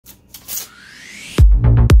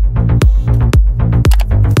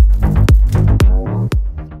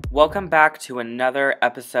Welcome back to another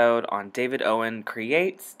episode on David Owen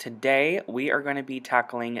Creates. Today we are going to be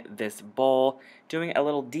tackling this bowl, doing a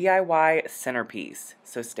little DIY centerpiece,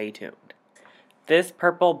 so stay tuned. This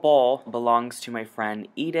purple bowl belongs to my friend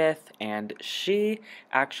Edith, and she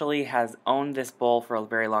actually has owned this bowl for a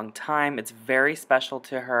very long time. It's very special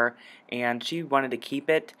to her, and she wanted to keep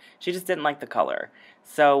it. She just didn't like the color.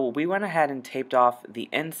 So we went ahead and taped off the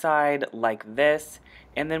inside like this,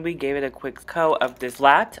 and then we gave it a quick coat of this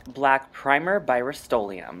flat black primer by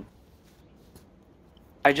Rust-Oleum.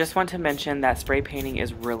 I just want to mention that spray painting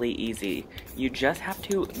is really easy. You just have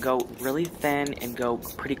to go really thin and go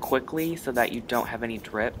pretty quickly so that you don't have any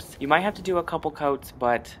drips. You might have to do a couple coats,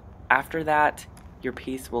 but after that, your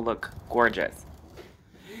piece will look gorgeous.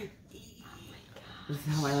 This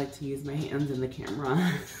is how I like to use my hands in the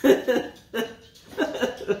camera.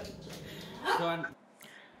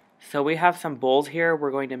 So we have some bowls here.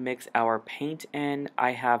 We're going to mix our paint in.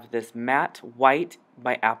 I have this matte white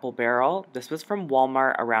by Apple Barrel. This was from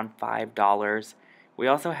Walmart, around $5. We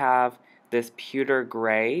also have this pewter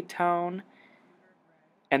gray tone,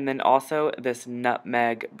 and then also this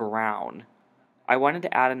nutmeg brown. I wanted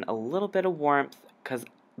to add in a little bit of warmth because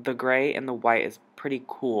the gray and the white is pretty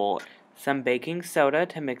cool. Some baking soda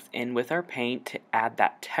to mix in with our paint to add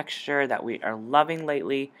that texture that we are loving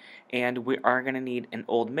lately. And we are going to need an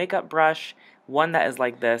old makeup brush, one that is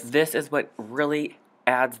like this. This is what really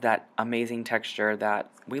adds that amazing texture that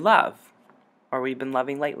we love, or we've been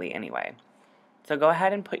loving lately anyway. So go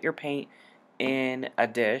ahead and put your paint in a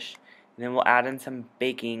dish, and then we'll add in some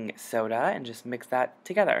baking soda and just mix that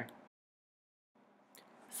together.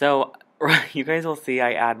 So you guys will see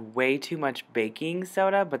I add way too much baking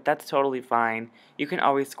soda, but that's totally fine. You can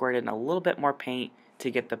always squirt in a little bit more paint to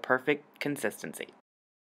get the perfect consistency.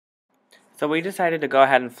 So we decided to go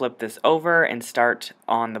ahead and flip this over and start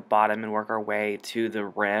on the bottom and work our way to the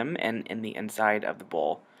rim and in the inside of the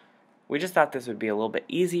bowl. We just thought this would be a little bit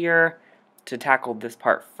easier to tackle this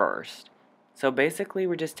part first. So basically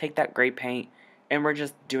we just take that gray paint and we're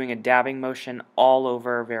just doing a dabbing motion all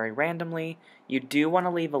over very randomly. You do want to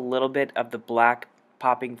leave a little bit of the black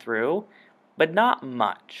popping through, but not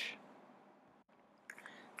much.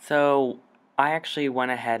 So I actually went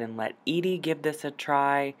ahead and let Edie give this a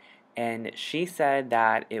try, and she said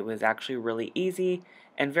that it was actually really easy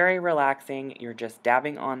and very relaxing. You're just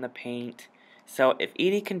dabbing on the paint. So if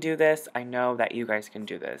Edie can do this, I know that you guys can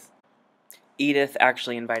do this. Edith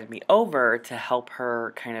actually invited me over to help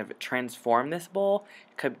her kind of transform this bowl.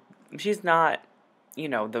 She's not, you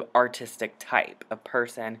know, the artistic type of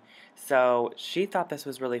person. So she thought this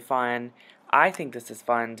was really fun. I think this is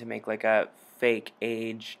fun to make like a fake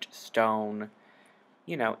aged stone,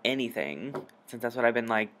 you know, anything, since that's what I've been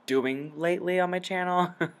like doing lately on my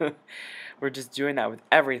channel. We're just doing that with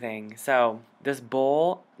everything. So this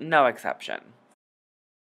bowl, no exception.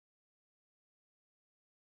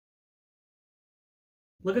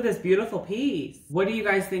 Look at this beautiful piece. What do you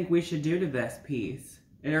guys think we should do to this piece?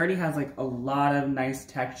 It already has like a lot of nice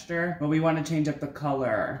texture, but we want to change up the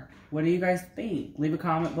color. What do you guys think? Leave a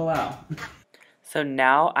comment below. So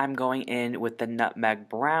now I'm going in with the nutmeg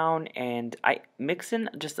brown, and I mix in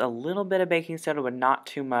just a little bit of baking soda, but not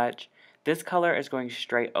too much. This color is going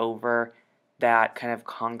straight over that kind of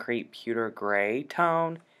concrete pewter gray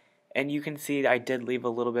tone, and you can see I did leave a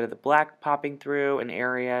little bit of the black popping through in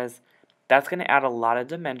areas. That's going to add a lot of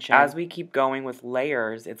dimension. As we keep going with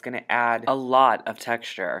layers, it's going to add a lot of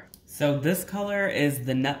texture. So this color is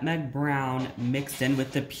the nutmeg brown mixed in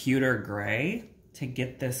with the pewter gray to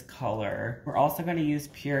get this color. We're also going to use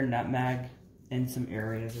pure nutmeg in some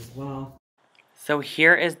areas as well. So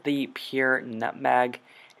here is the pure nutmeg,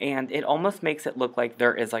 and it almost makes it look like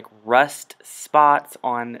there is like rust spots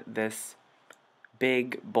on this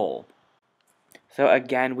big bowl. So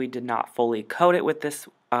again, we did not fully coat it with this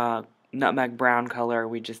nutmeg brown color.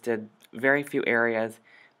 We just did very few areas.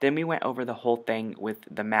 Then we went over the whole thing with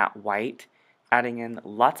the matte white, adding in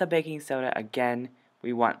lots of baking soda. Again,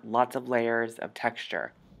 we want lots of layers of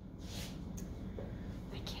texture.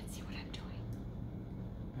 I can't see what I'm doing.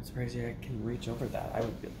 That's crazy. I can reach over that.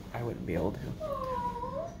 I wouldn't be able to.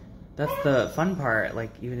 That's the fun part.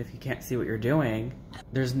 Like, even if you can't see what you're doing,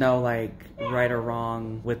 there's no like right or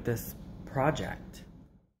wrong with this project.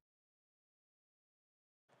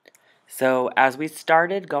 So as we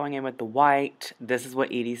started going in with the white, this is what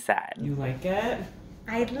Edie said. You like it?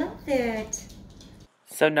 I love it.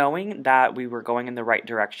 So knowing that we were going in the right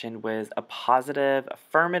direction was a positive,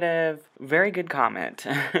 affirmative, very good comment.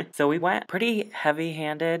 So we went pretty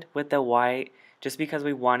heavy-handed with the white just because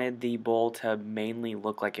we wanted the bowl to mainly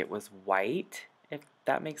look like it was white, if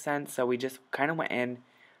that makes sense. So we just kind of went in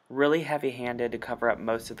really heavy-handed to cover up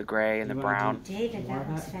most of the gray and the brown. David, that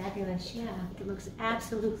looks fabulous. Yeah, it looks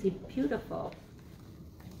absolutely beautiful.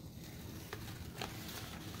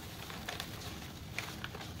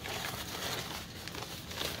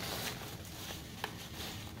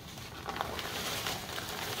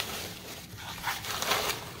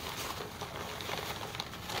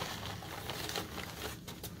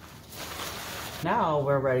 Now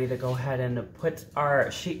we're ready to go ahead and put our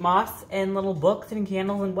sheet moss and little books and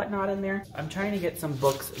candles and whatnot in there. I'm trying to get some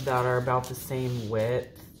books that are about the same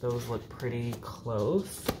width. Those look pretty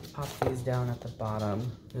close. Pop these down at the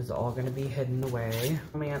bottom. This is all gonna be hidden away.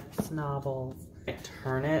 Romance novels. I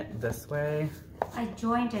turn it this way. I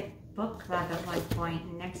joined a book club at one point,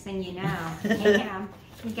 and next thing you know, damn,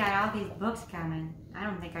 you got all these books coming. I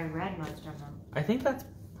don't think I read most of them. I think that's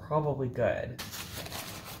probably good.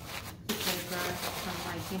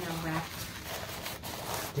 From like, you know, wrapped.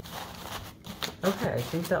 Okay, I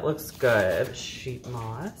think that looks good. Sheet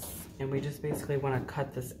moss. And we just basically want to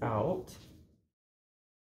cut this out.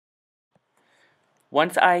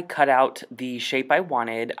 Once I cut out the shape I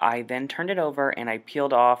wanted, I then turned it over and I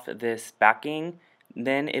peeled off this backing.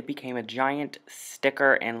 Then it became a giant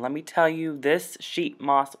sticker, and let me tell you, this sheet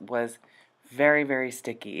moss was very, very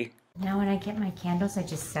sticky. Now when I get my candles, I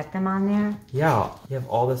just set them on there? Yeah, you have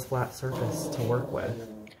all this flat surface to work with.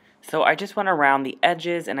 So I just went around the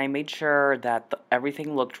edges and I made sure that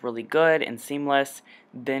everything looked really good and seamless.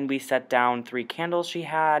 Then we set down 3 candles she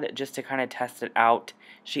had just to kind of test it out.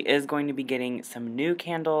 She is going to be getting some new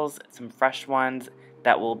candles, some fresh ones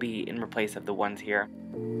that will be in place of the ones here.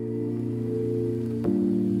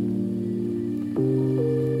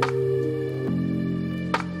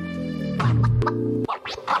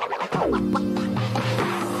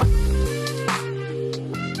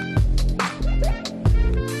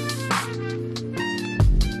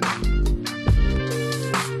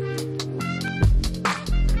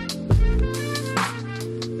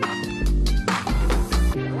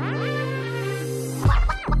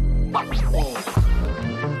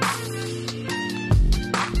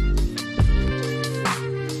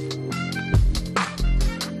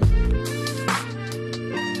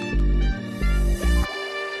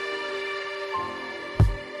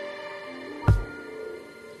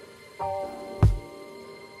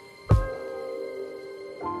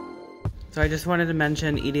 So I just wanted to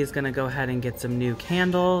mention Edie's gonna go ahead and get some new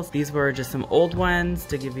candles. These were just some old ones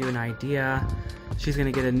to give you an idea. She's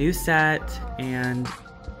gonna get a new set, and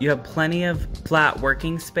you have plenty of flat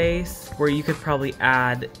working space where you could probably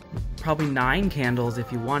add 9 candles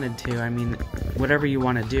if you wanted to. I mean, whatever you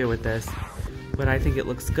want to do with this. But I think it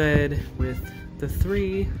looks good with the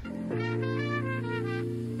 3.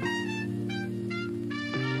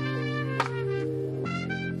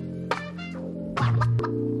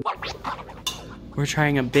 We're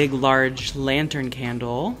trying a big, large lantern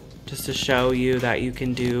candle just to show you that you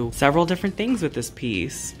can do several different things with this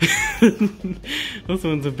piece. This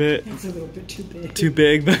one's it's a little bit too big. Too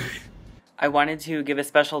big, but I wanted to give a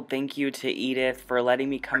special thank you to Edith for letting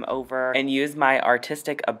me come over and use my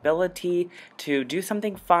artistic ability to do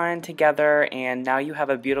something fun together, and now you have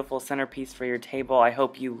a beautiful centerpiece for your table. I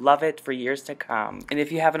hope you love it for years to come. And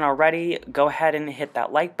if you haven't already, go ahead and hit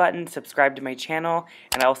that like button, subscribe to my channel,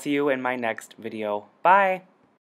 and I'll see you in my next video. Bye!